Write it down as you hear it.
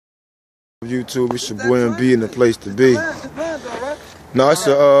YouTube, it's your boy MB in the place to be. No, it's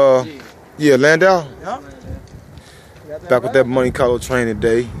a yeah, Landau. Back with that money Carlo train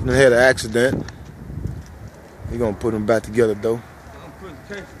today. You know, had an accident. We gonna put them back together though.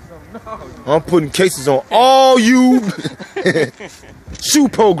 I'm putting cases on all you shoe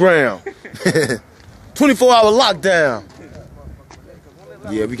program. 24-hour lockdown.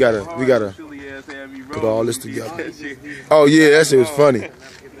 Yeah, we gotta put all this together. Oh yeah, that shit was funny.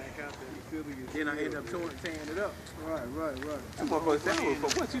 Then I ended up tearing it up. Right. That motherfucker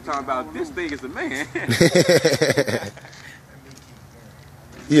said, what you talking about? This thing is a man.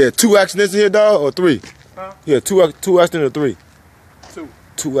 Yeah, 2 accidents in here, dog, or 3? Huh? Yeah, two accidents or 3? 2.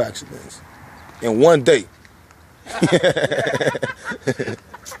 2 accidents in one day. This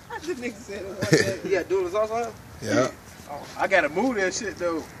nigga said in one day. Yeah, dude was also. Yeah. Oh, I gotta move that shit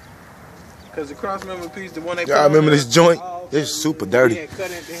though. Cause the cross member piece, the one they. Y'all remember this joint? It's super dirty. They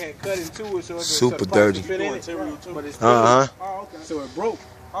had cut into it, so super dirty. Fit in it, but it's Oh, okay. So it broke.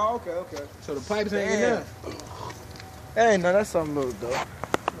 Oh, okay. So the pipes ain't in there. Hey, no, that's something little though.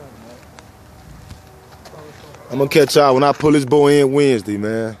 I'm gonna catch y'all when I pull this boy in Wednesday,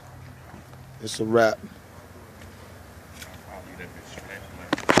 man. It's a wrap.